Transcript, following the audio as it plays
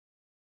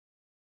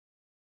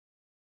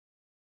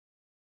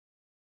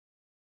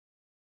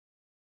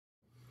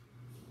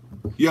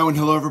Yo, and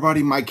hello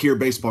everybody, Mike here,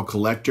 baseball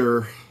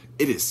collector.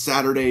 It is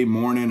Saturday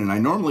morning and I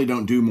normally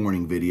don't do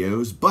morning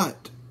videos,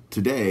 but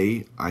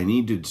today I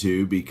needed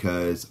to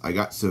because I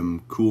got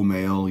some cool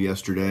mail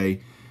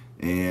yesterday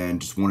and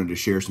just wanted to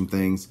share some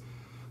things.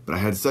 But I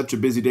had such a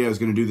busy day. I was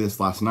going to do this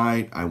last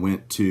night.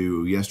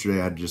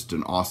 Yesterday I had just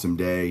an awesome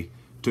day.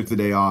 Took the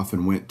day off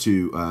and went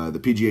to the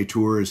PGA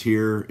Tour is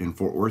here in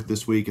Fort Worth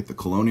this week at the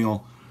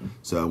Colonial.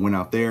 So I went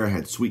out there, I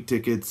had sweet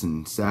tickets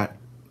and sat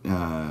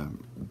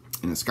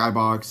in a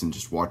skybox and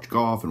just watched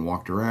golf and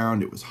walked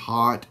around. It was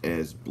hot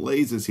as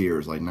blazes here. It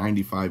was like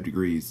 95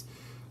 degrees.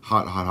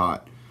 Hot, hot,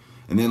 hot.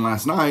 And then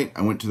last night,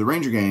 I went to the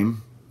Ranger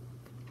game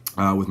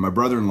with my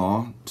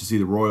brother-in-law to see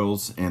the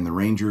Royals, and the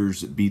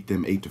Rangers beat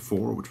them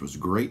 8-4, which was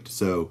great.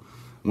 So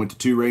I went to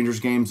 2 Rangers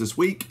games this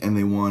week, and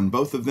they won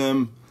both of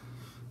them.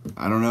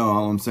 I don't know.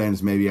 All I'm saying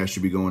is maybe I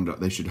should be going to,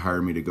 they should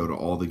hire me to go to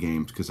all the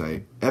games because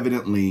I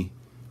evidently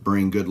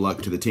bring good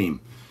luck to the team.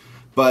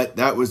 But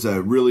that was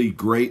a really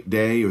great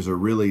day. It was a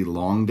really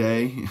long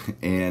day,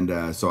 and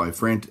so I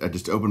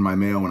just opened my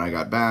mail when I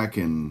got back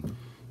and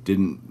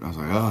I was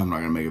like, oh, I'm not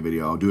gonna make a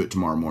video. I'll do it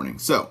tomorrow morning.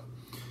 So,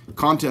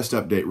 contest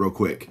update real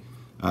quick.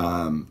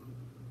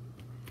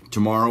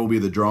 Tomorrow will be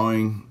the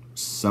drawing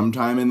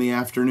sometime in the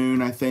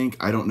afternoon, I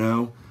think. I don't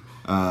know,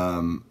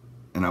 and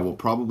I will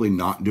probably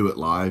not do it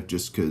live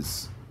just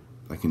because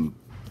I can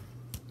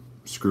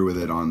screw with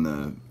it on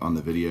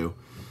the video.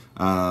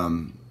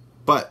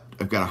 But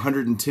I've got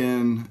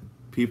 110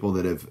 people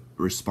that have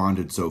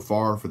responded so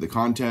far for the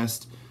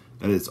contest.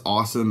 That is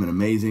awesome and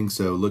amazing.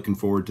 So looking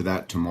forward to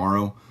that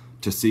tomorrow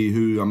to see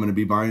who I'm going to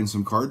be buying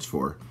some cards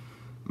for.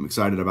 I'm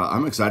excited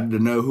to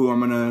know who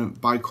I'm going to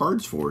buy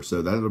cards for.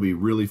 So that'll be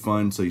really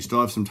fun. So you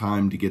still have some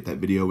time to get that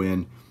video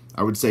in.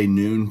 I would say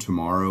noon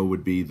tomorrow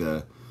would be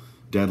the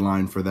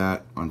deadline for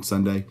that on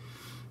Sunday.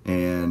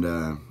 And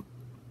then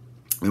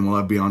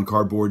we'll be on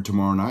cardboard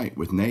tomorrow night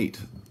with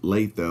Nate.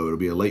 Late though, it'll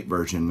be a late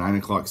version, 9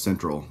 o'clock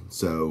Central.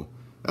 So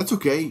that's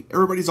okay.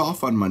 Everybody's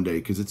off on Monday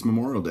because it's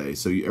Memorial Day.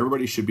 So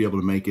everybody should be able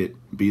to make it,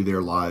 be there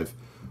live.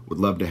 Would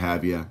love to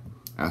have you.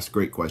 Ask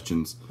great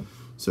questions.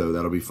 So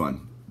that'll be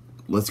fun.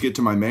 Let's get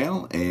to my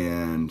mail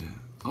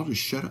and I'll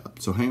just shut up.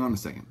 So hang on a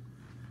second.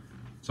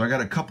 So I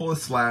got a couple of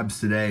slabs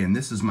today, and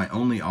this is my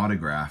only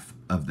autograph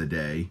of the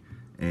day.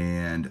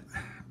 And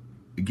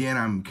again,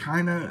 I'm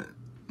kind of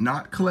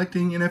not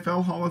collecting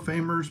NFL Hall of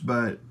Famers,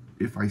 but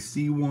if I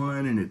see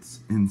one and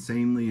it's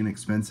insanely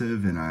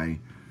inexpensive, and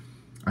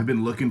I've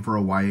been looking for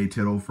a YA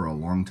Tittle for a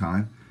long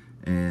time,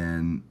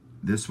 and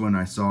this one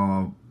I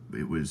saw,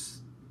 it was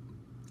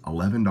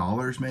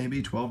 $11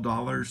 maybe,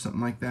 $12, something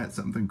like that,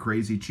 something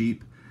crazy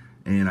cheap.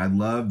 And I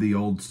love the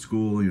old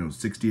school,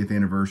 60th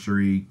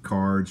anniversary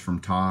cards from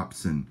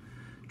Topps, and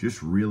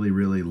just really,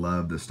 really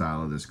love the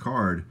style of this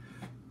card.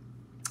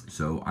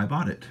 So I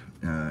bought it.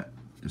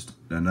 Just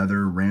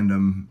another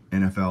random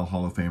NFL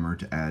Hall of Famer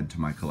to add to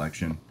my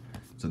collection.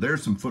 So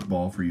there's some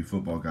football for you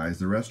football guys.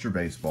 The rest are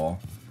baseball.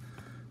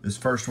 This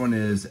first one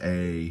is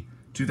a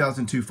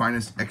 2002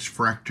 Finest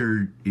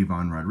X-Fractor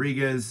Ivan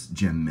Rodriguez,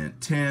 Gem Mint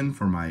 10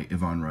 for my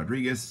Ivan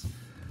Rodriguez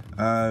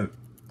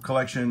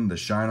collection. The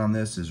shine on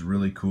this is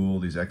really cool.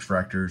 These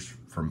X-Fractors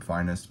from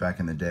Finest back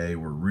in the day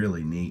were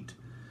really neat.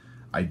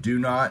 I do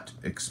not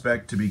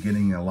expect to be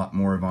getting a lot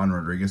more Ivan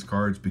Rodriguez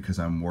cards because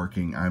I'm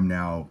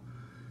now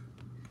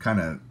kind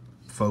of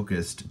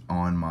focused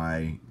on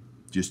my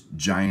just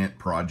giant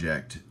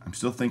project. I'm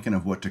still thinking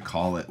of what to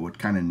call it, what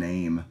kind of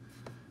name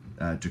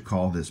to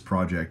call this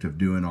project of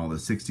doing all the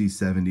 60s,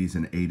 70s,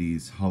 and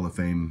 80s Hall of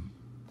Fame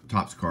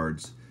Topps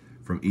cards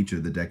from each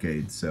of the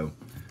decades. So,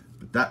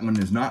 but that one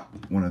is not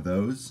one of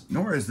those,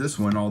 nor is this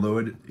one,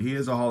 although he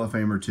is a Hall of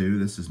Famer too.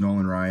 This is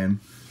Nolan Ryan.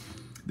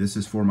 This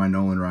is for my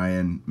Nolan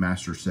Ryan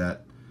master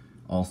set.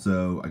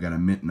 Also, I got a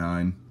Mint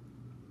 9.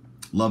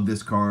 Love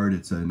this card.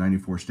 It's a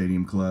 94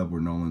 Stadium Club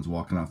where Nolan's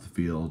walking off the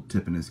field,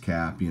 tipping his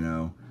cap,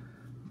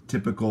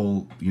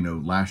 typical,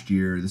 last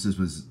year. This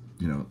was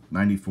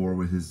 94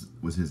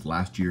 was his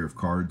last year of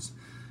cards.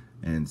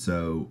 And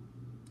so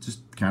just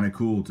kind of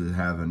cool to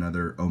have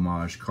another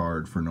homage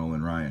card for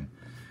Nolan Ryan.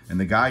 And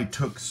the guy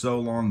took so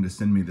long to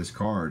send me this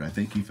card. I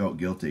think he felt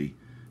guilty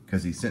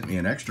because he sent me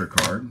an extra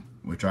card,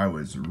 which I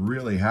was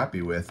really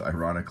happy with,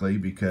 ironically,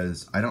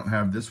 because I don't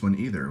have this one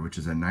either, which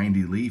is a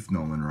 90 leaf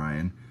Nolan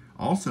Ryan,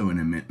 also in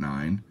a Mint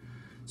 9.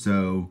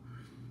 So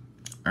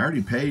I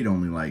already paid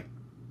only like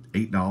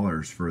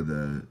 $8 for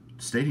the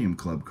Stadium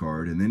Club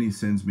card, and then he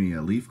sends me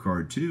a leaf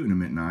card too in a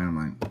Mint 9. I'm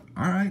like,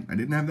 all right, I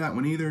didn't have that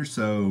one either,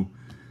 so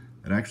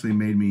it actually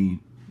made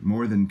me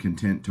more than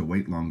content to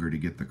wait longer to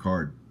get the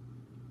card.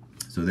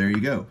 So there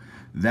you go.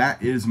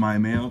 That is my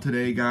mail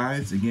today,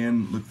 guys.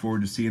 Again, look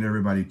forward to seeing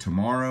everybody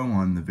tomorrow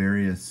on the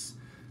various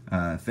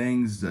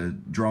things,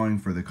 drawing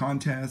for the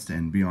contest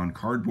and be on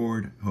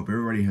cardboard. Hope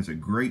everybody has a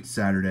great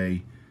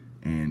Saturday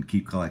and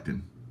keep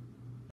collecting.